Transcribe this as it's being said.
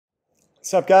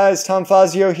What's up, guys? Tom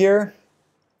Fazio here.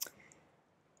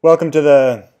 Welcome to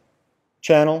the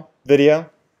channel, video,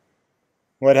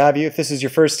 what have you. If this is your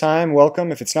first time,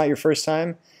 welcome. If it's not your first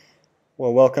time,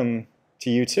 well, welcome to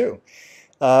you too.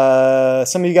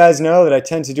 Some of you guys know that I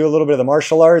tend to do a little bit of the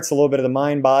martial arts, a little bit of the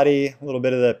mind-body, a little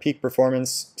bit of the peak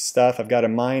performance stuff. I've got a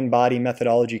mind-body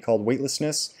methodology called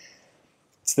Weightlessness.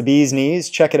 It's the bee's knees.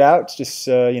 Check it out. Just,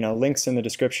 links in the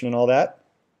description and all that.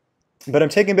 But I'm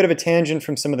taking a bit of a tangent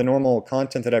from some of the normal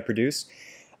content that I produce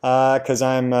because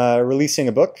I'm releasing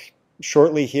a book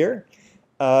shortly here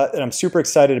that I'm super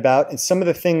excited about. And some of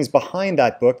the things behind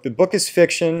that book, the book is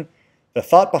fiction, the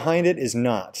thought behind it is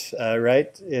not,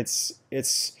 right?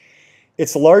 It's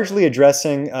largely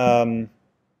addressing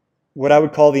what I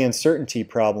would call the uncertainty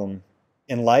problem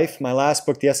in life. My last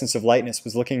book, The Essence of Lightness,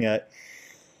 was looking at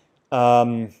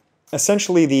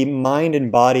essentially the mind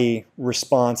and body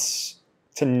response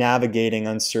to navigating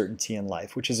uncertainty in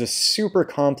life, which is a super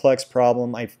complex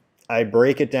problem. I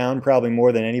break it down probably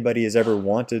more than anybody has ever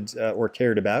wanted or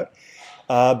cared about.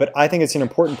 But I think it's an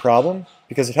important problem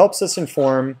because it helps us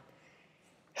inform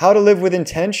how to live with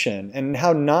intention and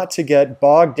how not to get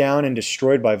bogged down and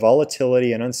destroyed by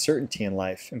volatility and uncertainty in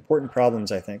life. Important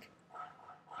problems, I think.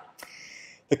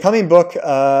 The coming book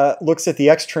looks at the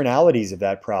externalities of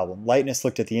that problem. Lightness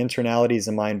looked at the internalities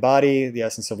of mind-body. The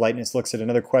Essence of Lightness looks at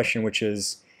another question, which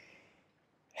is,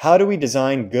 how do we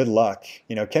design good luck?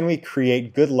 Can we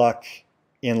create good luck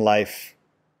in life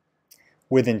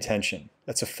with intention?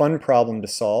 That's a fun problem to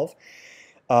solve.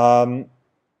 And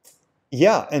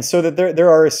so that there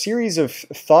are a series of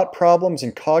thought problems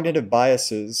and cognitive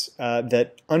biases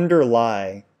that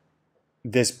underlie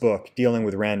this book dealing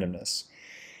with randomness.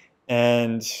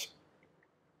 And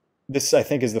this, I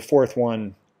think, is the fourth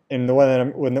one, and the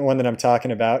one that I'm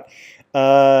talking about,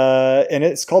 and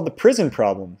it's called the prison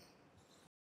problem.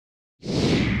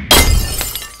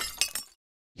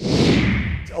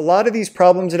 A lot of these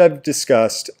problems that I've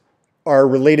discussed are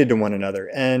related to one another,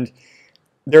 and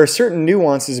there are certain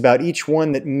nuances about each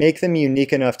one that make them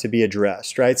unique enough to be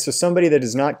addressed, right? So somebody that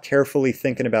is not carefully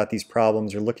thinking about these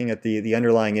problems or looking at the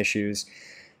underlying issues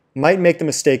might make the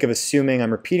mistake of assuming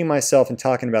I'm repeating myself and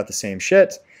talking about the same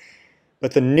shit.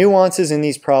 But the nuances in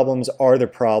these problems are the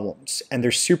problems. And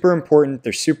they're super important,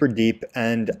 they're super deep,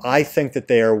 and I think that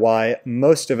they are why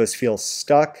most of us feel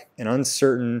stuck and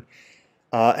uncertain,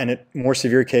 and in more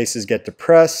severe cases get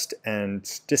depressed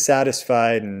and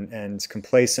dissatisfied and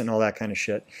complacent and all that kind of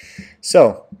shit.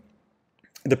 So,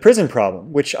 the prison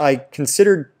problem, which I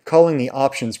considered calling the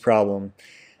options problem,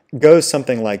 goes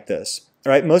something like this.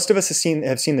 All right, most of us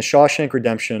have seen The Shawshank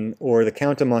Redemption or The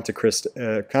Count of Monte Cristo.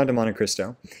 In The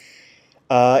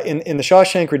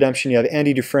Shawshank Redemption, you have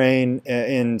Andy Dufresne.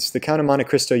 In The Count of Monte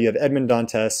Cristo, you have Edmond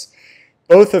Dantes,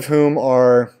 both of whom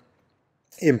are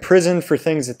imprisoned for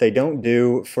things that they don't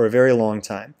do for a very long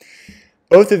time.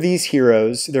 Both of these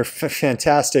heroes, they're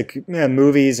fantastic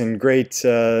movies and great.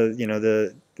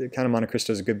 The Count of Monte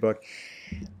Cristo is a good book.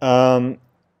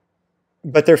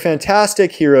 But they're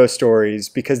fantastic hero stories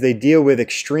because they deal with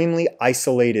extremely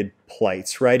isolated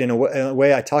plights, right? In a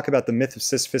way, I talk about the myth of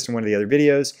Sisyphus in one of the other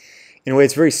videos. In a way,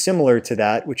 it's very similar to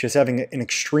that, which is having an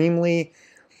extremely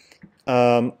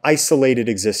isolated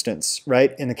existence,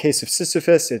 right? In the case of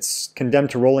Sisyphus, it's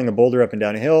condemned to rolling a boulder up and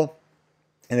down a hill.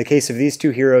 In the case of these two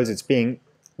heroes, it's being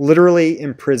literally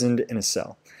imprisoned in a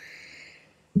cell.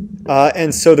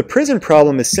 And so the prison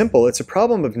problem is simple. It's a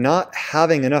problem of not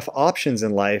having enough options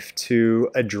in life to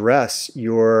address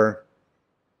your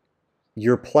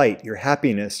plight, your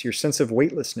happiness, your sense of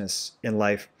weightlessness in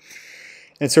life.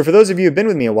 And so for those of you who have been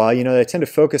with me a while, you know that I tend to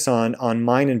focus on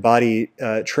mind and body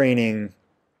training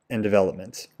and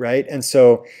development, right? And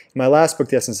so in my last book,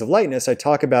 The Essence of Lightness, I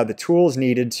talk about the tools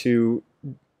needed to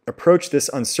approach this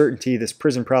uncertainty, this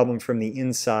prison problem from the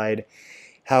inside,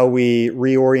 how we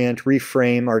reorient,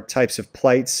 reframe our types of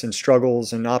plights and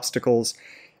struggles and obstacles,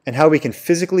 and how we can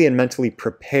physically and mentally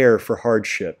prepare for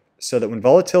hardship so that when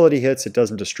volatility hits, it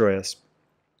doesn't destroy us.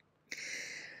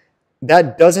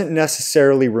 That doesn't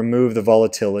necessarily remove the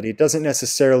volatility. It doesn't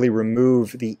necessarily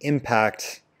remove the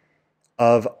impact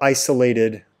of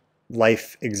isolated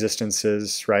life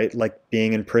existences, right? Like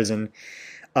being in prison.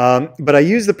 But I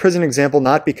use the prison example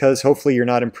not because hopefully you're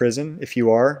not in prison. If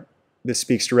you are, this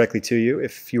speaks directly to you.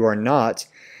 If you are not,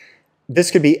 this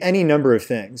could be any number of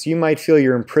things. You might feel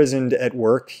you're imprisoned at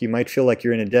work. You might feel like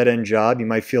you're in a dead-end job. You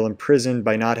might feel imprisoned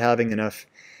by not having enough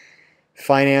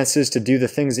finances to do the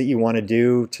things that you want to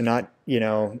do, to not,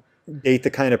 date the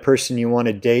kind of person you want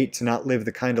to date, to not live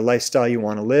the kind of lifestyle you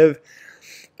want to live.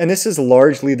 And this is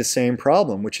largely the same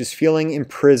problem, which is feeling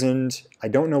imprisoned. I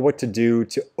don't know what to do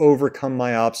to overcome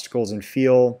my obstacles and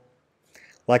feel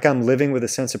like I'm living with a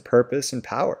sense of purpose and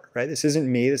power, right? This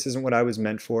isn't me. This isn't what I was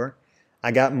meant for.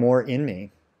 I got more in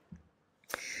me.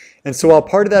 And so while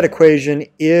part of that equation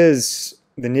is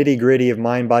the nitty-gritty of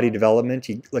mind-body development,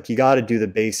 you got to do the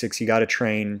basics. You got to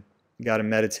train. You got to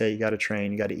meditate. You got to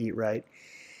train. You got to eat right.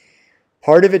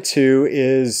 Part of it, too,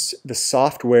 is the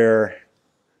software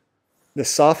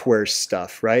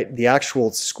stuff, right? The actual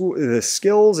the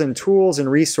skills and tools and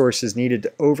resources needed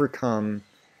to overcome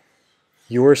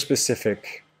your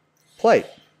specific plight.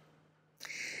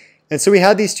 And so we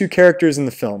had these two characters in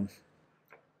the film,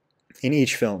 in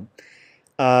each film.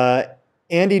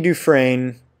 Andy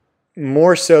Dufresne,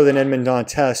 more so than Edmond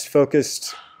Dantes,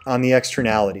 focused on the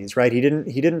externalities, right? He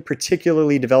didn't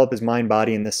particularly develop his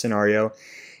mind-body in this scenario.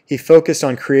 He focused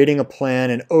on creating a plan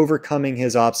and overcoming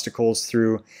his obstacles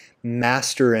through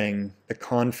mastering the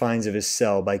confines of his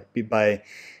cell by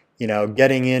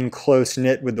getting in close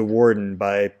knit with the warden,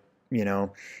 by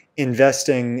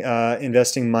investing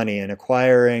money and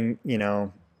acquiring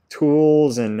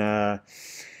tools and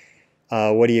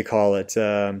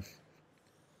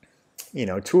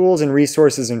tools and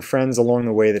resources and friends along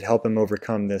the way that help him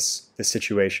overcome this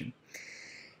situation.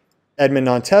 Edmond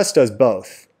Dantes does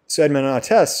both. So Edmond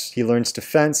Dantes, he learns to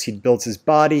fence, he builds his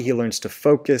body, he learns to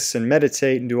focus and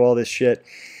meditate and do all this shit,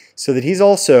 so that he's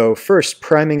also first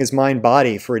priming his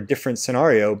mind-body for a different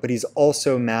scenario, but he's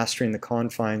also mastering the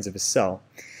confines of his cell.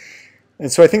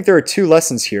 And so I think there are two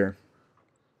lessons here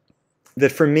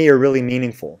that for me are really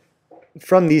meaningful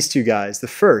from these two guys. The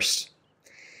first,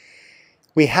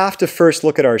 we have to first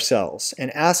look at ourselves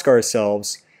and ask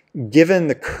ourselves, given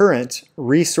the current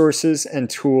resources and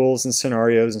tools and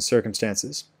scenarios and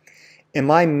circumstances, am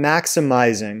I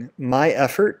maximizing my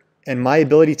effort and my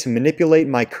ability to manipulate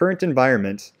my current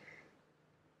environment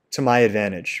to my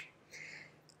advantage?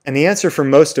 And the answer for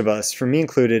most of us, for me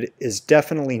included, is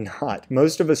definitely not.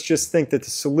 Most of us just think that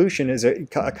the solution is a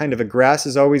kind of a grass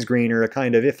is always greener, a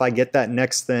kind of if I get that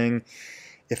next thing,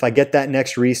 if I get that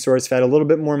next resource, if I had a little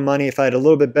bit more money, if I had a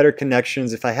little bit better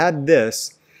connections, if I had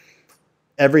this,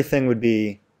 everything would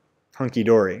be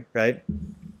hunky-dory, right?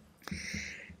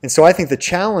 And so I think the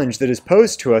challenge that is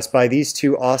posed to us by these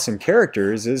two awesome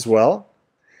characters is, well,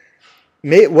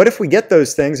 what if we get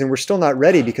those things and we're still not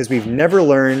ready because we've never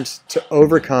learned to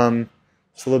overcome,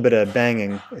 it's a little bit of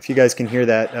banging. If you guys can hear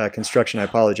that construction, I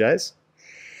apologize.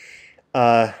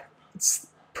 It's the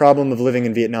problem of living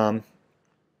in Vietnam.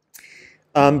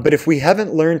 But if we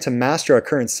haven't learned to master our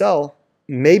current cell,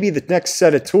 maybe the next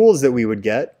set of tools that we would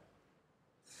get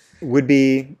would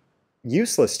be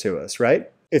useless to us,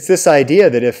 right? It's this idea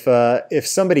that if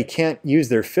somebody can't use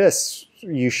their fists,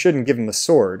 you shouldn't give them a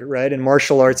sword, right? In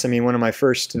martial arts, I mean, one of my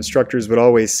first instructors would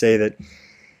always say that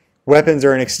weapons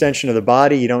are an extension of the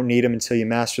body. You don't need them until you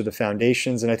master the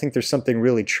foundations. And I think there's something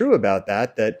really true about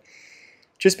that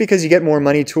just because you get more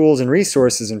money, tools, and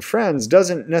resources and friends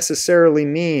doesn't necessarily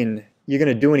mean you're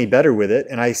going to do any better with it.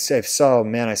 And I saw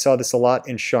this a lot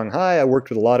in Shanghai. I worked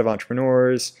with a lot of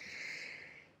entrepreneurs.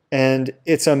 And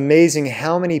it's amazing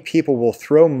how many people will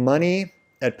throw money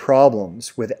at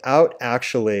problems without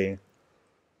actually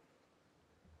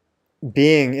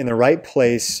being in the right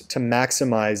place to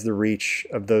maximize the reach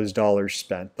of those dollars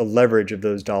spent, the leverage of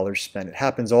those dollars spent. It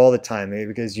happens all the time,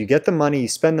 because you get the money, you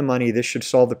spend the money, this should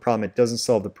solve the problem. It doesn't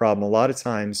solve the problem. A lot of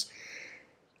times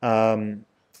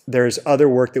there's other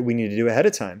work that we need to do ahead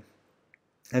of time.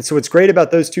 And so what's great about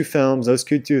those two films, those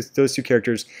two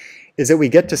characters, is that we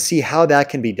get to see how that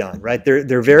can be done, right?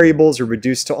 Their variables are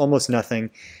reduced to almost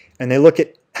nothing, and they look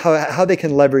at how they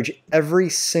can leverage every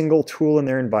single tool in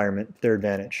their environment to their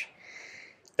advantage.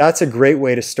 That's a great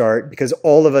way to start, because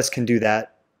all of us can do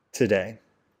that today.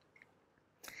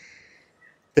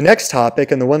 The next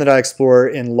topic, and the one that I explore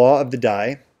in Law of the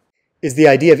Die, is the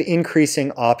idea of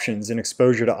increasing options and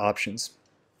exposure to options.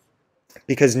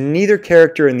 Because neither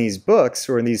character in these books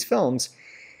or in these films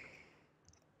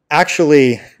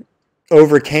actually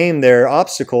overcame their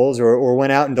obstacles or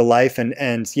went out into life and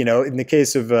in the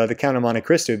case of the Count of Monte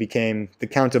Cristo, became the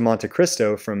Count of Monte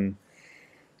Cristo from,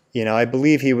 I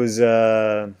believe he was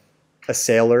a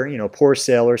sailor, poor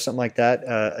sailor, something like that,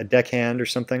 a deckhand or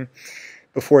something,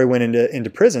 before he went into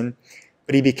prison.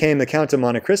 But he became the Count of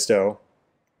Monte Cristo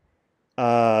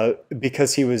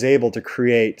because he was able to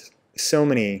create so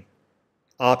many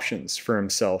options for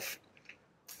himself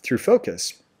through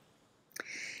focus.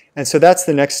 And so that's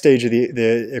the next stage of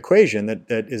the equation that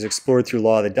is explored through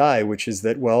Law of the Die, which is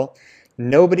that, well,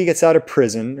 nobody gets out of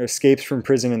prison or escapes from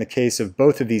prison in the case of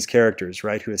both of these characters,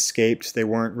 right, who escaped. They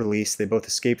weren't released. They both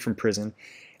escaped from prison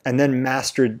and then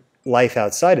mastered life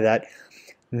outside of that.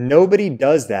 Nobody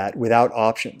does that without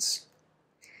options.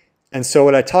 And so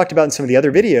what I talked about in some of the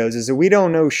other videos is that we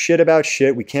don't know shit about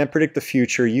shit. We can't predict the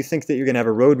future. You think that you're going to have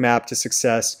a roadmap to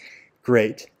success.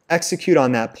 Great. Execute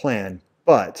on that plan.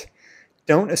 But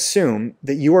don't assume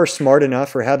that you are smart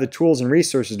enough or have the tools and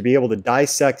resources to be able to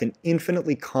dissect an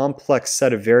infinitely complex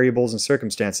set of variables and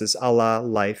circumstances, a la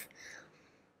life.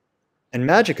 And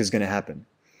magic is going to happen.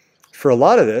 For a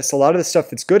lot of the stuff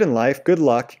that's good in life, good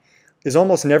luck, is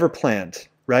almost never planned,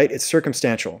 right? It's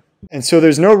circumstantial. And so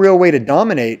there's no real way to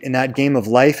dominate in that game of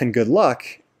life and good luck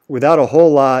without a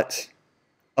whole lot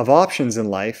of options in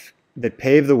life that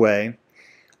pave the way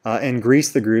and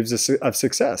grease the grooves of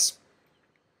success.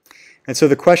 And so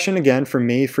the question again for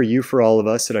me, for you, for all of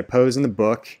us that I pose in the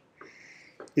book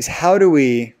is, how do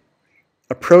we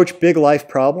approach big life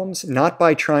problems not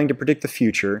by trying to predict the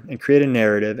future and create a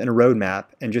narrative and a roadmap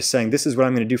and just saying this is what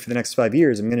I'm going to do for the next 5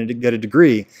 years, I'm going to get a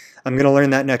degree, I'm going to learn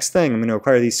that next thing, I'm going to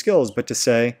acquire these skills, but to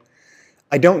say,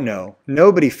 I don't know,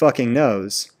 nobody fucking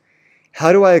knows.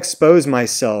 How do I expose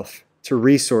myself to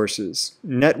resources,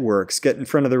 networks, get in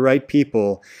front of the right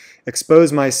people,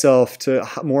 expose myself to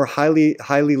more highly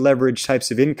leveraged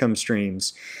types of income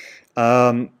streams,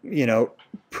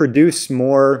 produce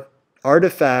more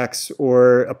artifacts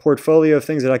or a portfolio of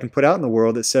things that I can put out in the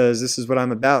world that says this is what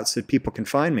I'm about so that people can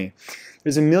find me.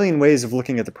 There's a million ways of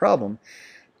looking at the problem,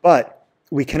 but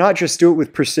we cannot just do it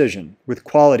with precision, with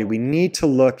quality. We need to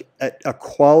look at a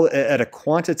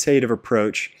quantitative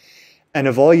approach and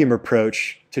a volume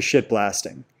approach to shit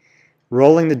blasting.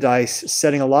 Rolling the dice,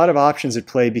 setting a lot of options at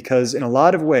play, because in a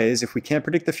lot of ways, if we can't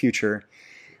predict the future,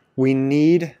 we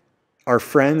need our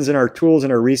friends and our tools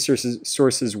and our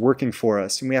resources working for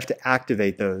us, and we have to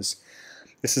activate those.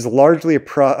 This is largely a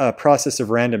process of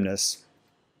randomness,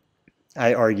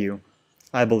 I argue,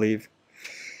 I believe.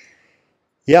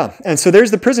 Yeah, and so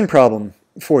there's the prison problem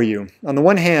for you. On the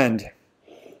one hand,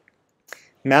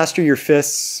 master your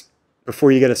fists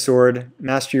before you get a sword,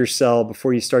 master your cell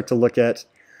before you start to look at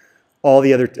all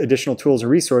the other additional tools and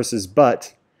resources,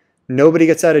 but nobody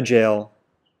gets out of jail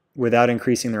without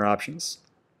increasing their options.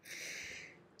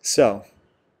 So,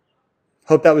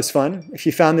 hope that was fun. If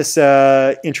you found this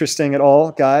interesting at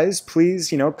all, guys,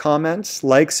 please, comment,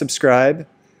 like, subscribe,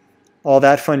 all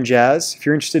that fun jazz. If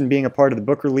you're interested in being a part of the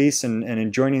book release and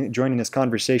in joining this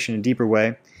conversation in a deeper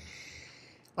way,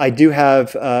 I do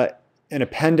have an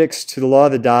appendix to the Law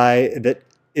of the Die that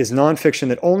is nonfiction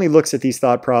that only looks at these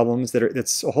thought problems.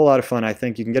 That's a whole lot of fun, I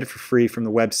think. You can get it for free from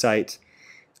the website,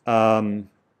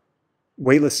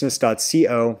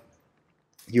 weightlessness.co.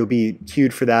 You'll be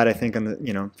queued for that, I think, on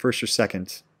the first or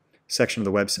second section of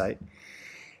the website.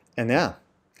 And yeah,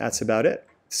 that's about it.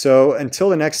 So until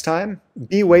the next time,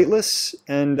 be weightless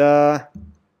and yeah,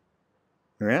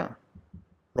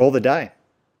 roll the die.